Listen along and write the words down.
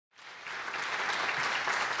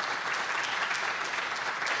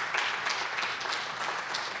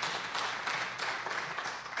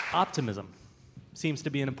Optimism seems to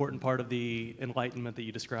be an important part of the Enlightenment that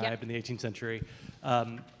you described in the 18th century.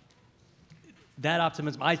 That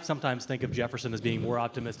optimism, I sometimes think of Jefferson as being more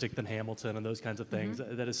optimistic than Hamilton and those kinds of things.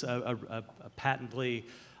 That is a patently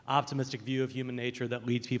optimistic view of human nature that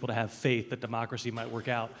leads people to have faith that democracy might work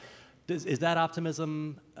out. Is that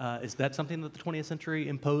optimism, is that something that the 20th century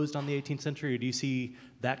imposed on the 18th century, or do you see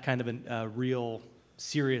that kind of a real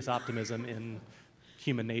serious optimism in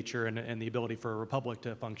human nature and the ability for a republic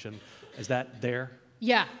to function? Is that there?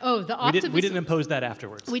 Yeah. Oh, the optimism. We didn't impose that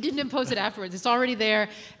afterwards. We didn't impose it afterwards. It's already there.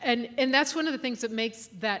 And that's one of the things that makes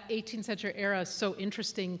that 18th century era so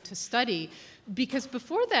interesting to study. Because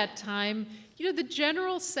before that time, you know, the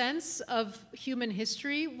general sense of human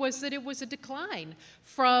history was that it was a decline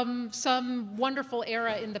from some wonderful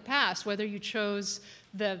era in the past, whether you chose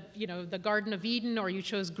the Garden of Eden or you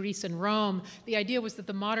chose Greece and Rome. The idea was that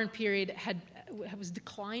the modern period was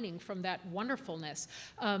declining from that wonderfulness.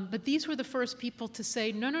 But these were the first people to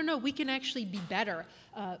say, no, we can actually be better.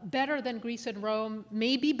 Better than Greece and Rome,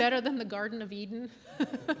 maybe better than the Garden of Eden.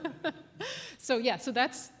 So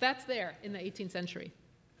that's there in the 18th century.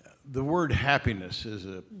 The word happiness is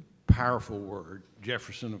a powerful word.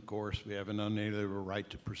 Jefferson, of course, we have an unalienable right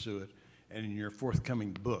to pursue it. And in your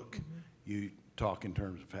forthcoming book, you talk in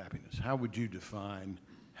terms of happiness. How would you define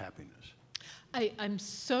happiness? I'm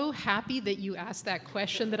so happy that you asked that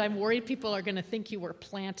question that I'm worried people are going to think you were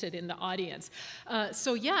planted in the audience.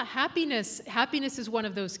 Happiness is one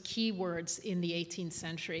of those key words in the 18th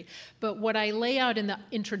century. But what I lay out in the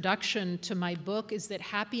introduction to my book is that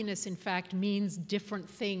happiness, in fact, means different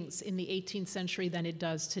things in the 18th century than it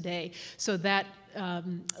does today. So that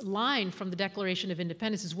line from the Declaration of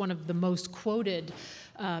Independence is one of the most quoted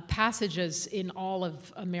passages in all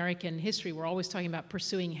of American history. We're always talking about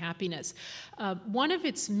pursuing happiness. One of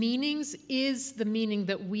its meanings is the meaning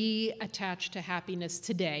that we attach to happiness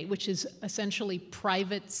today, which is essentially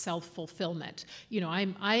private self-fulfillment. You know,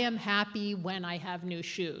 I am happy when I have new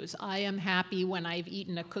shoes. I am happy when I've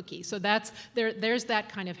eaten a cookie. So there's that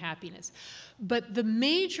kind of happiness. But the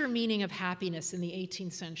major meaning of happiness in the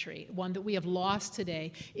 18th century, one that we have lost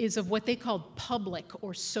today, is of what they called public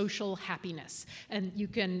or social happiness. And you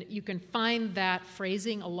can find that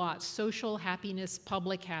phrasing a lot: social happiness,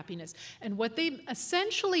 public happiness. And what they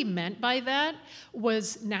essentially meant by that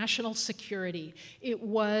was national security. It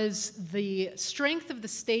was the strength of the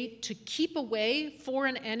state to keep away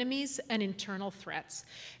foreign enemies and internal threats.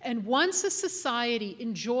 And once a society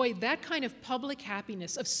enjoyed that kind of public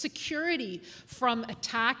happiness, of security from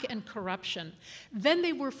attack and corruption, then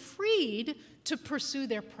they were freed to pursue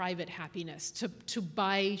their private happiness, to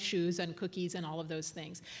buy shoes and cookies and all of those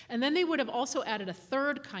things. And then they would have also added a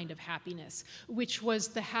third kind of happiness, which was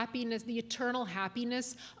the happiness, the eternal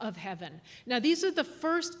happiness of heaven. Now, these are the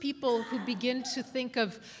first people who begin to think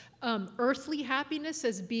of earthly happiness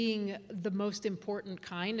as being the most important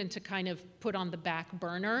kind, and to kind of put on the back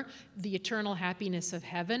burner the eternal happiness of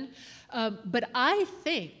heaven. But I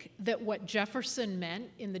think that what Jefferson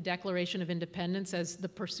meant in the Declaration of Independence as the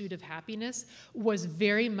pursuit of happiness was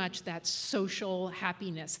very much that social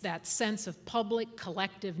happiness, that sense of public,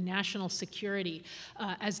 collective, national security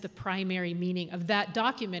as the primary meaning of that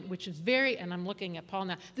document, which is very, and I'm looking at Paul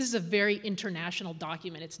now, this is a very international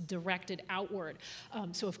document. It's directed outward.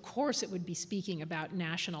 So of course it would be speaking about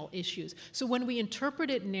national issues. So when we interpret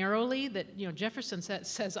it narrowly, that, you know, Jefferson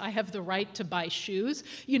says, I have the right to buy shoes,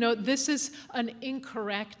 you know, this is an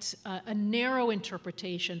incorrect, a narrow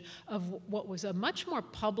interpretation of what was a much more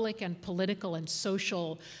public and political and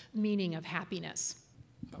social meaning of happiness.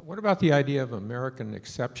 What about the idea of American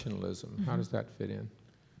exceptionalism? How does that fit in?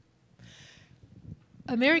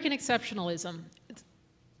 American exceptionalism.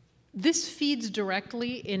 This feeds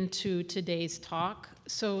directly into today's talk.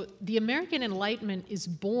 So the American Enlightenment is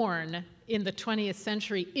born in the 20th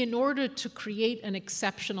century in order to create an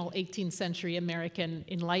exceptional 18th century American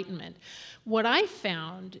Enlightenment. What I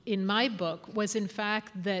found in my book was, in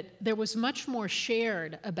fact, that there was much more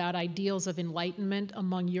shared about ideals of enlightenment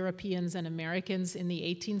among Europeans and Americans in the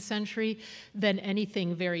 18th century than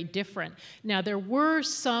anything very different. Now, there were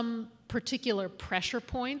some particular pressure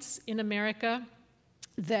points in America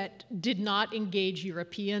that did not engage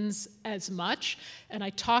Europeans as much, and I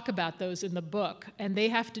talk about those in the book, and they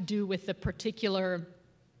have to do with the particular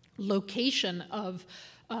location of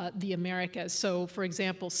the Americas. So, for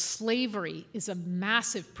example, slavery is a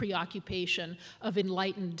massive preoccupation of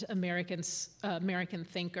enlightened American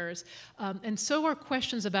thinkers. And so are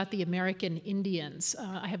questions about the American Indians.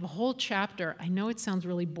 I have a whole chapter, I know it sounds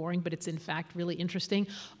really boring, but it's in fact really interesting,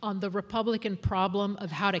 on the Republican problem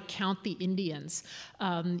of how to count the Indians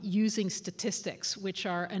using statistics, which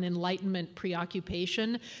are an Enlightenment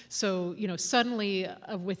preoccupation. So, you know, suddenly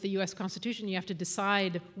with the US Constitution, you have to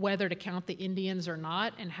decide whether to count the Indians or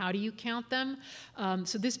not, and how do you count them?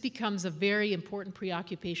 So this becomes a very important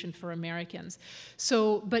preoccupation for Americans.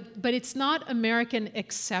 So, but it's not American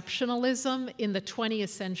exceptionalism in the 20th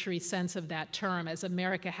century sense of that term, as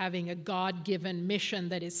America having a God-given mission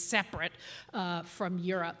that is separate from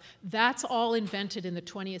Europe. That's all invented in the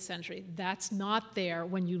 20th century. That's not there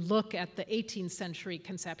when you look at the 18th century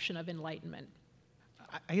conception of Enlightenment.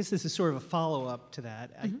 I guess this is sort of a follow-up to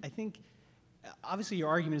that. I think, obviously, your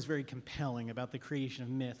argument is very compelling about the creation of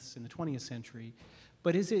myths in the 20th century,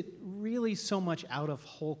 but is it really so much out of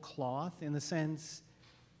whole cloth in the sense,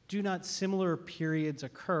 do not similar periods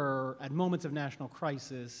occur at moments of national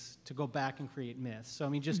crisis to go back and create myths? So, I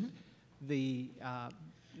mean, just the,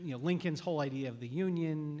 you know, Lincoln's whole idea of the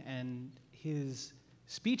Union and his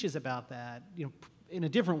speeches about that, you know, in a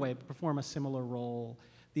different way, perform a similar role.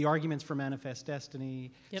 The arguments for manifest destiny.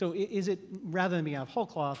 Yep. So is it, rather than being out of whole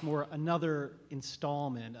cloth, more another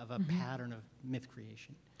installment of a pattern of myth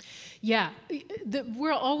creation? Yeah,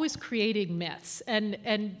 we're always creating myths, and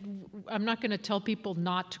I'm not going to tell people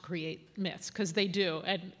not to create myths, because they do,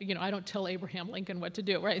 and you know, I don't tell Abraham Lincoln what to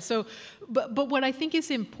do, right? So, but what I think is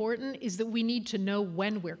important is that we need to know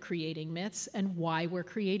when we're creating myths and why we're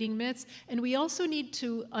creating myths, and we also need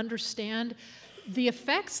to understand the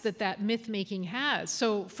effects that myth-making has.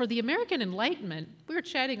 So for the American Enlightenment, we were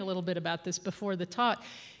chatting a little bit about this before the talk,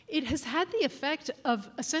 it has had the effect of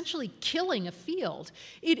essentially killing a field.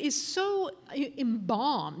 It is so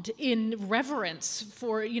embalmed in reverence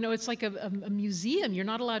for, you know, it's like a museum. You're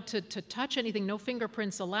not allowed to touch anything, no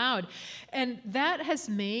fingerprints allowed. And that has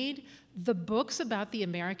made the books about the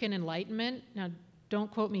American Enlightenment, now don't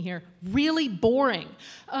quote me here, really boring.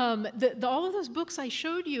 All of those books I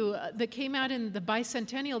showed you that came out in the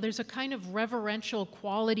bicentennial, there's a kind of reverential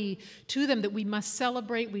quality to them that we must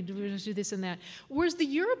celebrate, we do this and that. Whereas the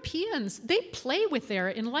Europeans, they play with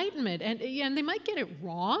their Enlightenment, and they might get it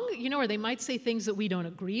wrong, you know, or they might say things that we don't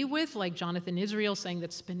agree with, like Jonathan Israel saying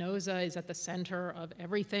that Spinoza is at the center of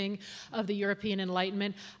everything of the European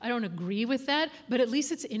Enlightenment. I don't agree with that, but at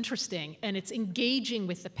least it's interesting, and it's engaging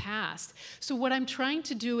with the past. So what I'm trying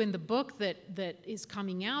to do in the book that is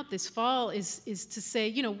coming out this fall is to say,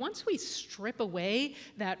 you know, once we strip away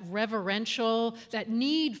that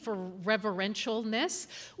need for reverentialness,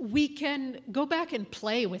 we can go back and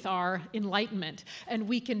play with our Enlightenment, and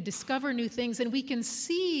we can discover new things, and we can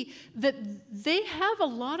see that they have a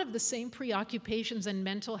lot of the same preoccupations and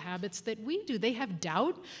mental habits that we do. They have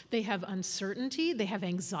doubt, they have uncertainty, they have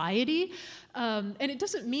anxiety, and it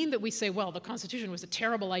doesn't mean that we say, well, the Constitution was a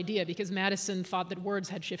terrible idea because Madison thought that words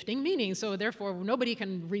had shifting meaning, so therefore nobody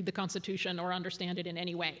can read the Constitution or understand it in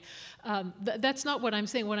any way. That's not what I'm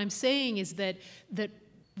saying. What I'm saying is that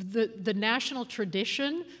the national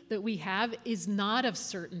tradition that we have is not of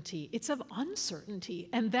certainty, it's of uncertainty,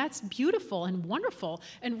 and that's beautiful and wonderful,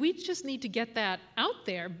 and we just need to get that out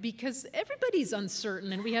there because everybody's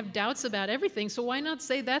uncertain and we have doubts about everything, so why not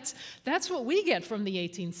say that's what we get from the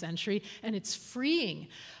 18th century, and it's freeing.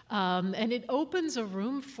 And it opens a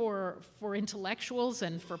room for intellectuals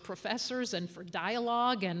and for professors and for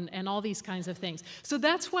dialogue and all these kinds of things. So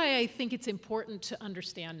that's why I think it's important to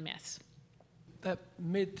understand myths. That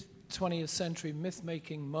mid-20th century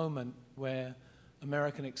myth-making moment where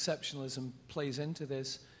American exceptionalism plays into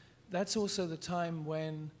this, that's also the time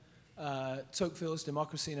when Tocqueville's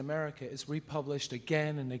Democracy in America is republished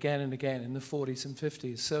again and again and again in the 40s and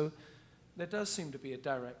 50s. So there does seem to be a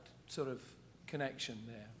direct sort of connection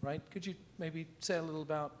there, right? Could you maybe say a little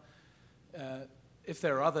about if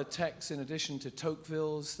there are other texts in addition to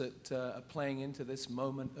Tocqueville's that are playing into this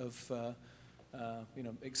moment of you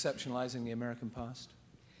know, exceptionalizing the American past?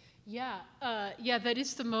 Yeah, that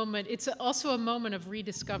is the moment. It's also a moment of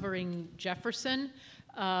rediscovering Jefferson.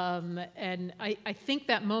 And I think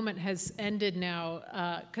that moment has ended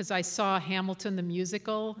now because I saw Hamilton the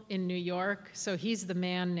musical in New York, so he's the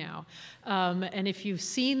man now. And if you've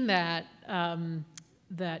seen that,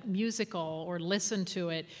 that musical or listen to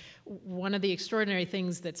it, one of the extraordinary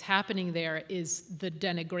things that's happening there is the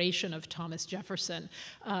denigration of Thomas Jefferson,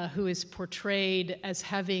 who is portrayed as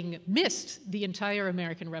having missed the entire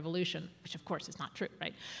American Revolution, which of course is not true,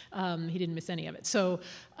 right? He didn't miss any of it. So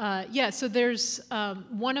yeah, so there's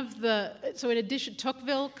so in addition,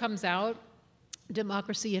 Tocqueville comes out,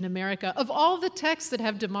 Democracy in America. Of all the texts that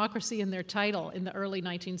have democracy in their title in the early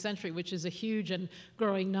 19th century, which is a huge and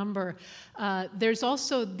growing number, there's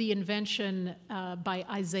also the invention by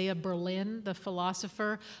Isaiah Berlin, the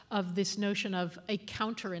philosopher, of this notion of a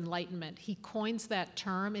counter-enlightenment. He coins that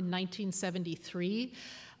term in 1973,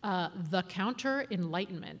 the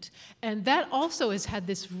counter-enlightenment. And that also has had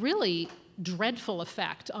this really dreadful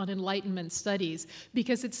effect on Enlightenment studies,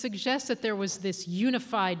 because it suggests that there was this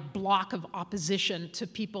unified block of opposition to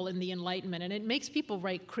people in the Enlightenment, and it makes people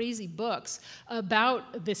write crazy books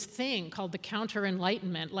about this thing called the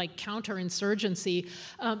counter-enlightenment, like counterinsurgency,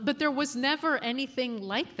 but there was never anything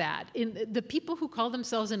like that. The people who call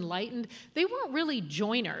themselves enlightened, they weren't really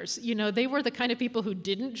joiners. You know, they were the kind of people who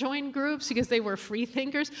didn't join groups because they were free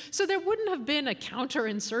thinkers, so there wouldn't have been a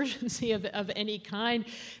counterinsurgency of any kind.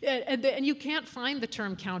 And you can't find the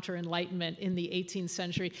term counter-enlightenment in the 18th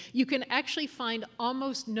century. You can actually find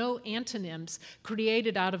almost no antonyms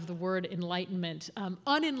created out of the word enlightenment.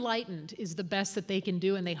 Unenlightened is the best that they can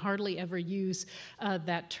do, and they hardly ever use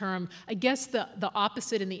that term. I guess the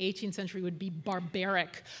opposite in the 18th century would be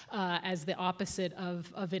barbaric as the opposite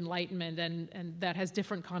of enlightenment, and that has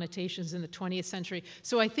different connotations in the 20th century.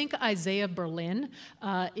 So I think Isaiah Berlin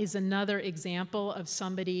is another example of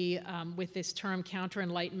somebody with this term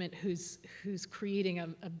counter-enlightenment who's creating a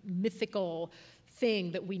mythical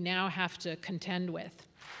thing that we now have to contend with.